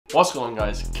What's going on,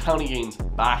 guys? County Gains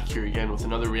back here again with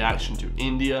another reaction to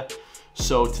India.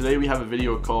 So today we have a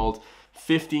video called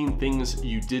 15 Things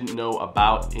You Didn't Know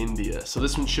About India. So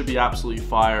this one should be absolutely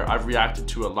fire. I've reacted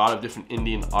to a lot of different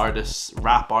Indian artists,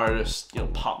 rap artists,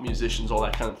 pop musicians, all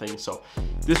that kind of thing. So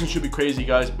this one should be crazy,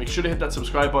 guys. Make sure to hit that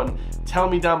subscribe button. Tell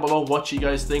me down below what you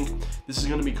guys think. This is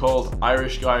going to be called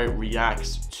Irish Guy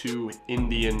Reacts to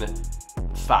Indian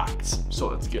Facts. So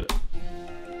let's get it.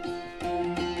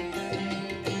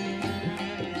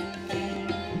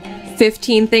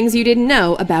 "15 Things You Didn't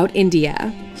Know About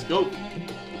India." Let's go.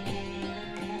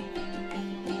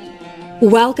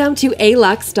 Welcome to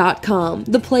alux.com,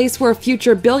 the place where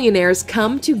future billionaires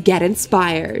come to get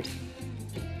inspired.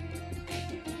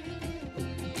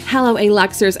 Hello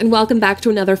Aluxers, and welcome back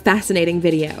to another fascinating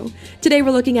video. Today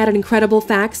we're looking at incredible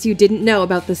facts you didn't know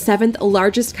about the 7th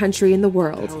largest country in the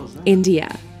world,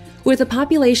 India. With a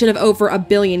population of over 1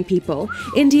 billion people,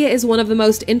 India is one of the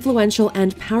most influential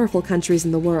and powerful countries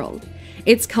in the world.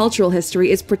 Its cultural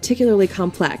history is particularly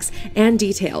complex and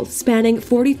detailed, spanning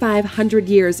 4,500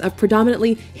 years of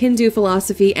predominantly Hindu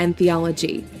philosophy and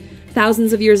theology.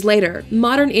 Thousands of years later,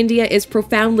 modern India is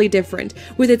profoundly different,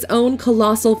 with its own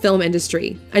colossal film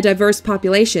industry, a diverse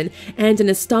population, and an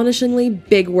astonishingly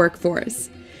big workforce.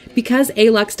 Because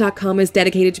alux.com is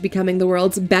dedicated to becoming the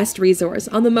world's best resource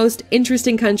on the most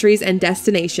interesting countries and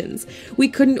destinations, we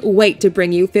couldn't wait to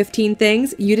bring you 15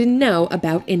 things you didn't know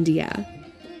about India.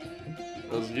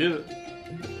 Let's get it.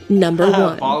 Number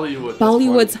 1.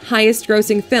 Bollywood's highest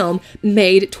grossing film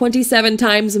made 27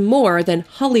 times more than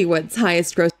Hollywood's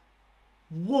highest grossing.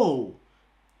 Whoa!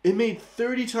 It made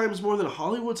 30 times more than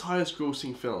Hollywood's highest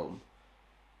grossing film.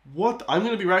 What? I'm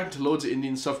going to be reacting to loads of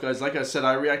Indian stuff, guys. Like I said,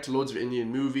 I react to loads of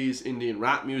Indian movies, Indian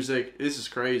rap music. This is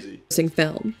crazy.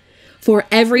 Film. For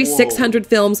every 600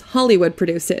 films Hollywood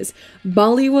produces,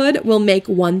 Bollywood will make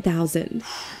 1,000.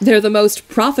 They're the most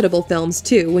profitable films,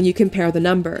 too, when you compare the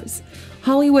numbers.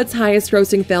 Hollywood's highest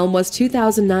grossing film was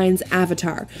 2009's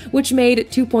Avatar, which made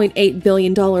 $2.8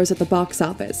 billion at the box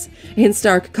office. In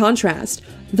stark contrast,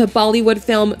 the Bollywood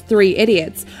film 3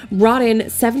 Idiots brought in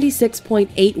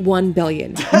 $76.81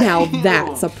 billion. Now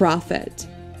that's a profit.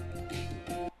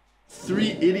 3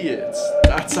 Idiots.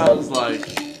 That sounds like,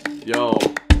 yo.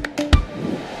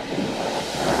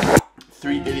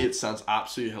 3 Idiots sounds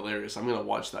absolutely hilarious. I'm gonna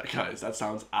watch that, guys. That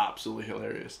sounds absolutely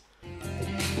hilarious.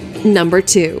 Number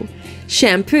 2.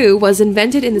 Shampoo was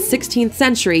invented in the 16th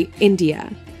century,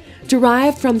 India.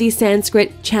 Derived from the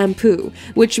Sanskrit champu,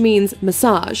 which means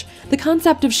massage, the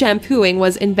concept of shampooing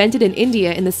was invented in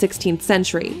India in the 16th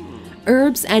century.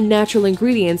 Herbs and natural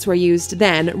ingredients were used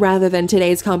then, rather than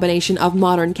today's combination of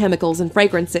modern chemicals and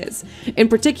fragrances. In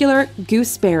particular,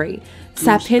 gooseberry,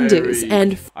 sapindus,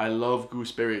 and... I love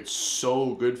gooseberry. It's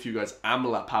so good for you guys.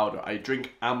 Amla powder. I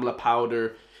drink amla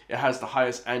powder. It has the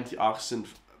highest antioxidant,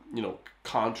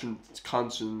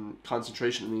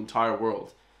 concentration in the entire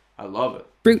world. I love it.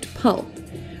 Fruit pulp.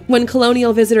 When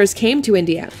colonial visitors came to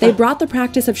India, they brought the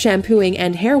practice of shampooing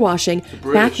and hair washing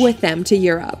back with them to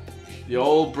Europe. The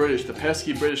old British, the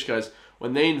pesky British, guys,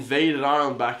 when they invaded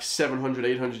Ireland back 700,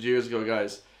 800 years ago,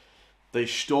 guys, they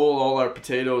stole all our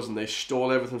potatoes and they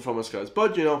stole everything from us, guys.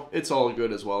 But, it's all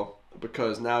good as well,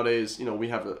 because nowadays, we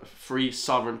have a free,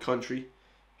 sovereign country.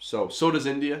 So does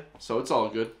India, so it's all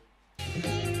good.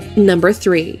 Number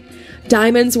 3.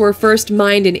 Diamonds were first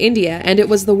mined in India, and it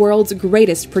was the world's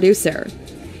greatest producer.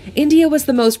 India was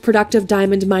the most productive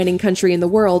diamond mining country in the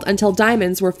world until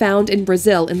diamonds were found in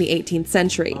Brazil in the 18th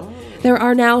century. There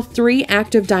are now 3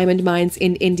 active diamond mines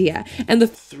in India, and the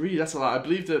 3, that's a lot. I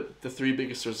believe that the 3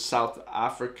 biggest are South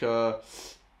Africa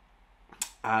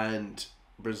and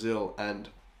Brazil and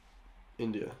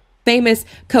India. Famous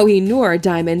Kohinoor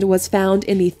diamond was found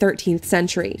in the 13th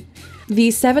century. The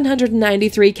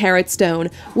 793-carat stone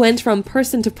went from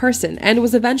person to person and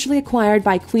was eventually acquired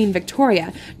by Queen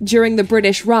Victoria during the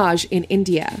British Raj in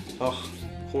India. Oh,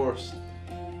 of course.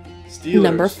 Steelers.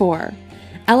 Number 4.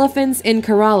 Elephants in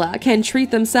Kerala can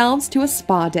treat themselves to a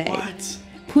spa day. What?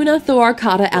 Punathor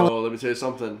Kata elephant. Oh, let me tell you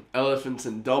something. Elephants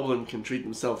in Dublin can treat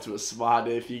themselves to a spa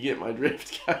day, if you get my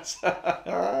drift, guys.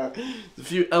 There's a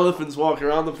few elephants walking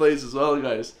around the place as well,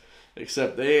 guys.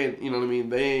 Except they ain't,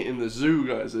 they ain't in the zoo,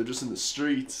 guys. They're just in the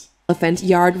streets. Elephant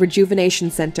Yard Rejuvenation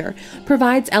Center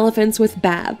provides elephants with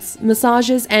baths,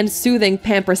 massages, and soothing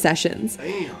pamper sessions.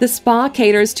 Damn. The spa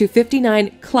caters to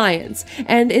 59 clients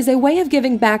and is a way of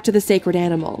giving back to the sacred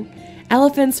animal.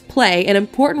 Elephants play an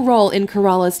important role in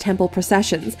Kerala's temple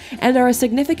processions and are a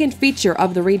significant feature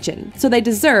of the region, so they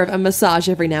deserve a massage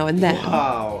every now and then.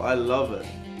 Wow, I love it.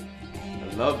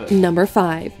 I love it. Number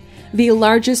 5. The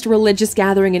largest religious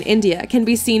gathering in India can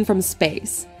be seen from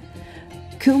space.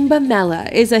 Kumbh Mela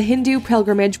is a Hindu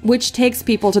pilgrimage which takes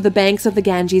people to the banks of the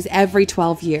Ganges every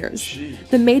 12 years. Jeez.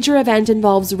 The major event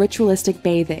involves ritualistic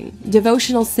bathing,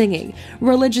 devotional singing,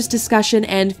 religious discussion,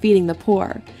 and feeding the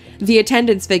poor. The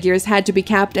attendance figures had to be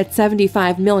capped at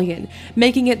 75 million,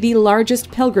 making it the largest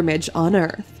pilgrimage on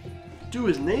Earth. Dude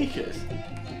is naked.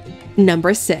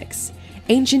 Number 6.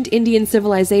 Ancient Indian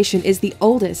civilization is the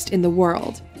oldest in the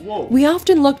world. Whoa. We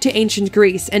often look to ancient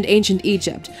Greece and ancient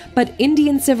Egypt, but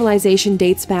Indian civilization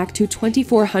dates back to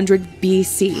 2400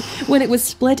 BC, when it was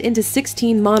split into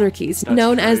 16 monarchies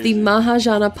known as the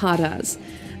Mahajanapadas.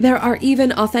 There are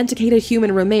even authenticated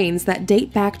human remains that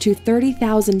date back to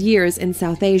 30,000 years in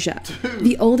South Asia.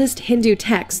 The oldest Hindu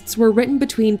texts were written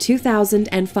between 2000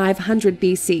 and 500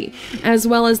 BC, as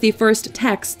well as the first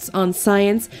texts on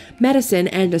science, medicine,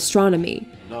 and astronomy.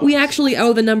 We actually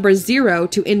owe the number 0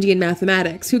 to Indian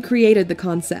mathematics, who created the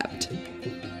concept.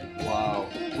 Wow.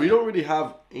 We don't really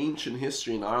have ancient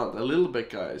history in Ireland. A little bit,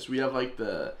 guys. We have like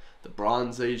the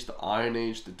Bronze Age, the Iron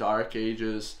Age, the Dark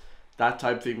Ages, that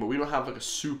type of thing, but we don't have like a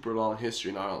super long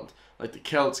history in Ireland. Like the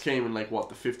Celts came in like what,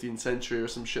 the 15th century or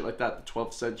some shit like that, the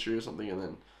 12th century or something, and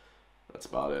then that's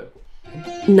about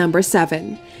it. Number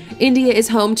 7. India is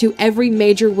home to every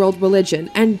major world religion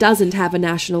and doesn't have a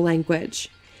national language.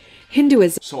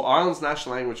 Hinduism. So Ireland's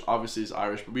national language obviously is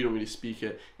Irish, but we don't really speak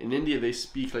it. In India, they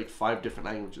speak like 5 different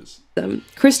languages.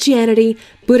 Christianity,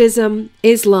 Buddhism,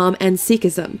 Islam, and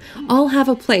Sikhism all have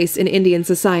a place in Indian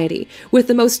society, with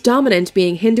the most dominant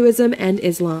being Hinduism and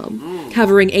Islam,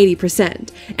 covering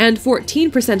 80% and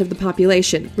 14% of the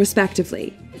population,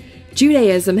 respectively.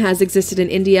 Judaism has existed in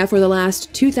India for the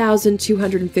last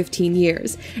 2,215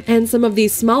 years, and some of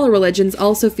these smaller religions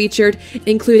also featured,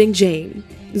 including Jain,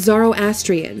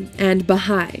 Zoroastrian, and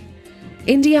Baha'i.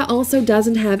 India also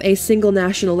doesn't have a single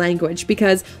national language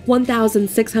because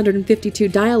 1,652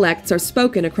 dialects are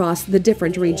spoken across the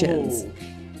different regions.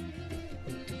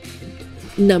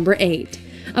 Whoa. Number 8.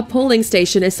 A polling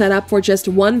station is set up for just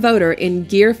one voter in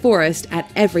Gir Forest at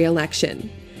every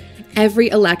election. Every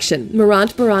election,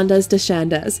 Marant Barandas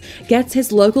Deshandas gets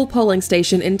his local polling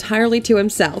station entirely to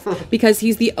himself because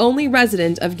he's the only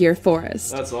resident of Gir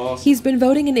Forest. That's awesome. He's been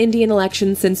voting in Indian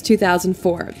elections since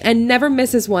 2004 and never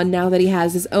misses one now that he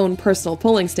has his own personal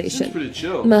polling station. Seems pretty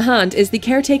chill. Mahant is the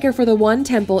caretaker for the one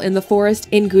temple in the forest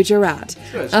in Gujarat,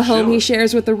 a home he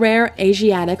shares with the rare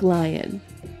Asiatic lion.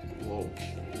 Whoa.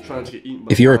 Trying to get eaten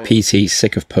by If you're a lions. PT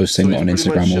sick of posting So on he's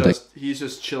pretty Instagram much all day, he's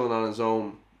just chilling on his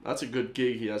own. That's a good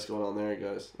gig he has going on there,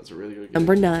 guys. That's a really good gig.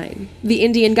 Number 9. The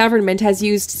Indian government has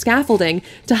used scaffolding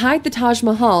to hide the Taj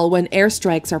Mahal when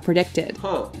airstrikes are predicted.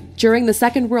 Huh. During the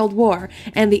Second World War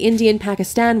and the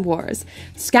Indian-Pakistan Wars,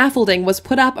 scaffolding was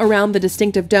put up around the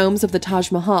distinctive domes of the Taj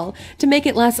Mahal to make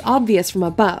it less obvious from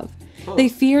above. They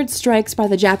feared strikes by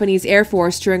the Japanese Air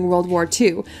Force during World War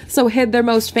II, so hid their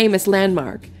most famous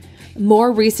landmark.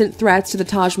 More recent threats to the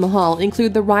Taj Mahal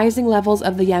include the rising levels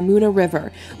of the Yamuna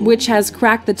River, which has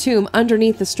cracked the tomb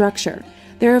underneath the structure.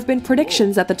 There have been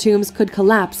predictions that the tombs could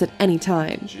collapse at any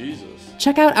time. Jesus.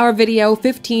 Check out our video,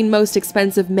 15 Most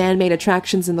Expensive Man-Made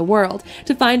Attractions in the World,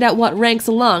 to find out what ranks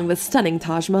along the stunning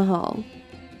Taj Mahal.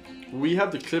 We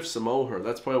have the Cliffs of Moher.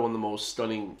 That's probably one of the most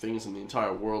stunning things in the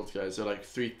entire world, guys. They're like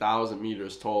 3,000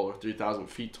 meters tall or 3,000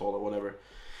 feet tall or whatever.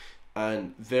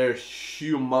 And they're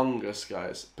humongous,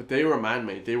 guys. But they were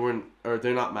man-made.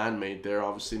 They're not man-made. They're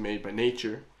obviously made by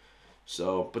nature.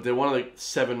 So, but they're one of like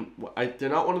 7. They're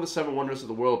not one of the 7 wonders of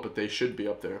the world, but they should be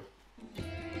up there.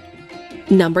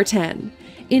 Number 10.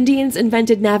 Indians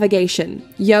invented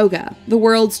navigation, yoga, the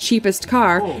world's cheapest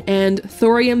car, Whoa. and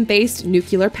thorium-based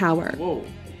nuclear power. Whoa.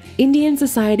 Indian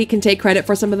society can take credit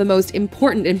for some of the most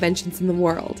important inventions in the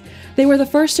world. They were the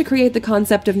first to create the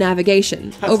concept of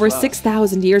navigation over fast.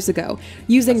 6,000 years ago,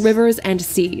 using rivers and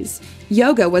seas.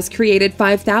 Yoga was created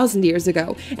 5,000 years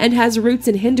ago and has roots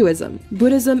in Hinduism,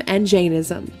 Buddhism, and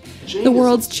Jainism. The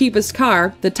world's cheapest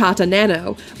car, the Tata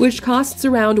Nano, which costs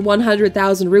around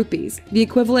 100,000 rupees, the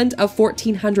equivalent of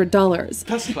 $1,400.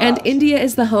 That's And fast. India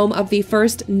is the home of the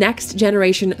first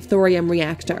next-generation thorium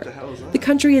reactor. What the hell is that? The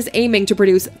country is aiming to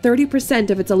produce 30%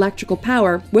 of its electrical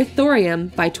power with thorium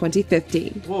by 2050.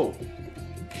 Whoa.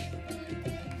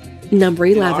 Number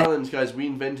In 11. Ireland, guys, we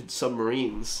invented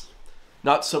submarines.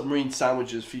 Not submarine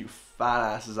sandwiches for you fat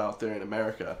asses out there in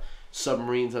America.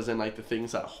 Submarines as in like the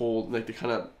things that hold, like the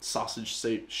kind of sausage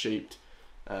shaped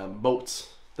boats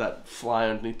that fly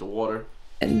underneath the water.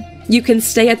 You can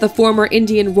stay at the former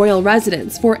Indian royal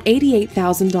residence for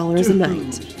 $88,000 a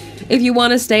night. If you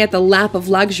want to stay at the lap of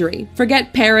luxury,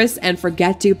 forget Paris and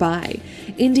forget Dubai.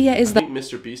 India is I think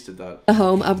Mr. Beast did that. the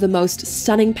home of the most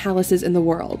stunning palaces in the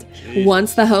world.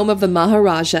 Once the home of the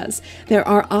Maharajas, there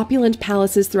are opulent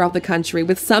palaces throughout the country,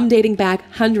 with some dating back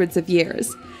hundreds of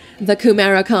years. The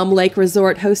Kumarakam Lake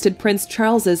Resort hosted Prince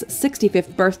Charles's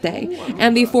 65th birthday,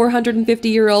 and the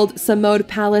 450-year-old Samod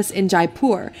Palace in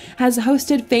Jaipur has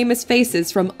hosted famous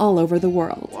faces from all over the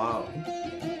world. Wow.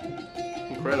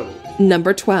 Incredible.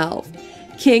 Number 12.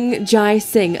 King Jai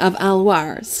Singh of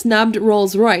Alwar snubbed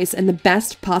Rolls-Royce in the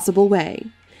best possible way.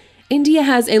 India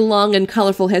has a long and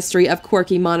colorful history of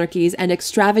quirky monarchies and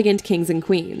extravagant kings and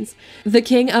queens. The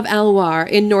King of Alwar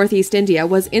in northeast India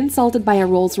was insulted by a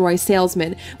Rolls-Royce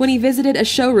salesman when he visited a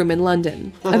showroom in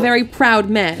London. A very proud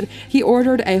man, he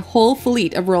ordered a whole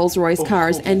fleet of Rolls-Royce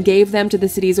cars and gave them to the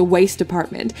city's waste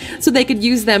department so they could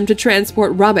use them to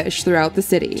transport rubbish throughout the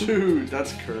city. Dude,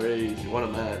 that's crazy. What a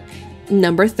man.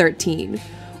 Number 13.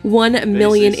 1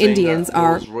 million Basically saying Indians that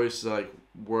are Rolls-Royce is like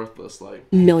worthless,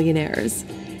 like. millionaires.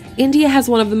 India has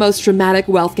one of the most dramatic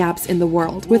wealth gaps in the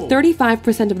world, with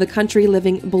 35% of the country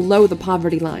living below the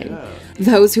poverty line. Yeah.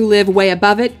 Those who live way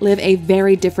above it live a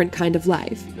very different kind of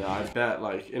life. Yeah, I bet.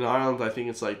 Like in Ireland, I think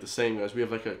it's like the same, guys. We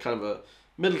have like a kind of a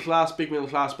middle class, big middle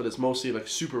class, but it's mostly like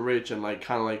super rich and like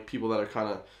kind of like people that are kind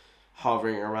of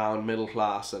hovering around middle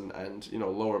class and you know,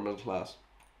 lower middle class.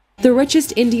 The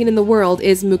richest Indian in the world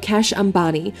is Mukesh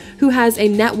Ambani, who has a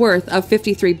net worth of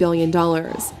 $53 billion.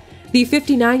 The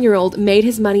 59-year-old made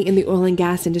his money in the oil and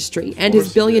gas industry, and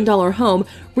his billion-dollar home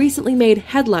recently made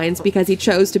headlines because he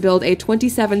chose to build a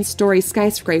 27-story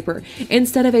skyscraper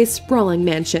instead of a sprawling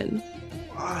mansion.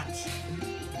 What?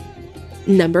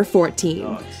 Number 14.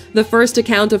 Nuts. The first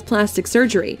account of plastic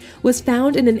surgery was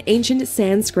found in an ancient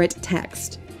Sanskrit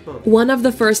text. One of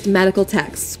the first medical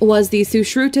texts was the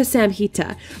Sushruta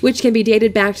Samhita, which can be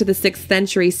dated back to the 6th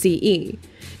century CE.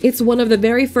 It's one of the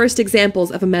very first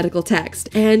examples of a medical text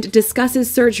and discusses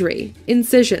surgery,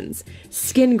 incisions,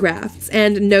 skin grafts,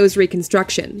 and nose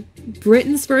reconstruction.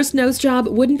 Britain's first nose job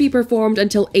wouldn't be performed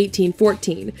until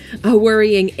 1814, a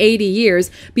worrying 80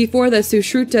 years before the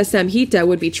Sushruta Samhita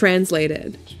would be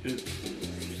translated.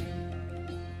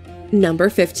 Number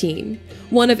 15.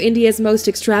 One of India's most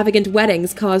extravagant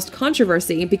weddings caused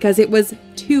controversy because it was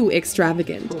too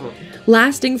extravagant.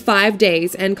 Lasting 5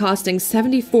 days and costing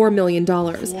 $74 million,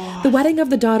 the wedding of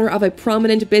the daughter of a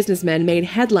prominent businessman made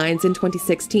headlines in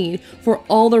 2016 for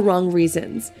all the wrong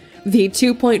reasons. The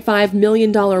 $2.5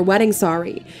 million wedding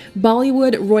sari,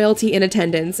 Bollywood royalty in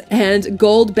attendance, and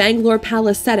gold Bangalore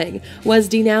Palace setting was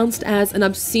denounced as an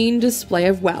obscene display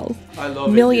of wealth. I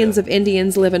love Millions India. of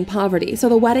Indians live in poverty, so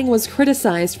the wedding was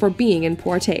criticized for being in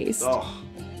poor taste. Oh.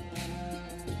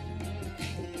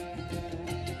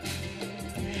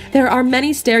 There are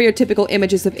many stereotypical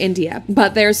images of India,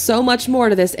 but there's so much more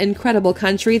to this incredible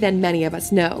country than many of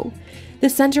us know. The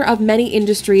center of many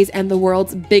industries and the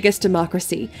world's biggest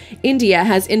democracy, India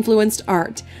has influenced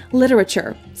art,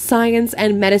 literature, science,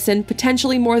 and medicine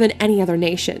potentially more than any other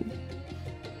nation.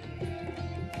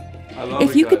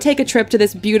 If you could take a trip to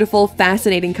this beautiful,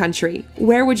 fascinating country,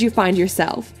 where would you find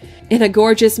yourself? In a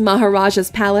gorgeous Maharaja's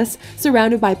palace,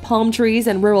 surrounded by palm trees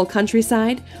and rural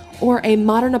countryside? Or a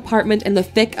modern apartment in the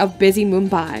thick of busy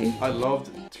Mumbai? I'd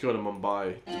love to go to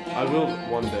Mumbai. I will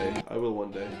one day. I will one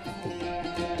day.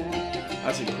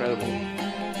 That's incredible.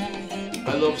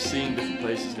 I love seeing different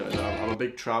places, guys. I'm a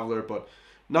big traveler, but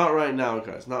not right now,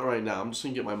 guys. Not right now. I'm just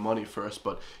gonna get my money first.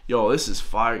 But yo, this is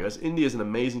fire, guys. India is an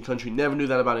amazing country. Never knew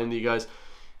that about India, guys.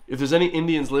 If there's any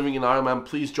Indians living in Ireland, man,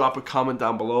 please drop a comment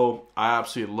down below. I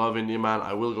absolutely love India, man.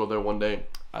 I will go there one day.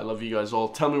 I love you guys all.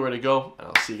 Tell me where to go, and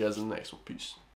I'll see you guys in the next one. Peace.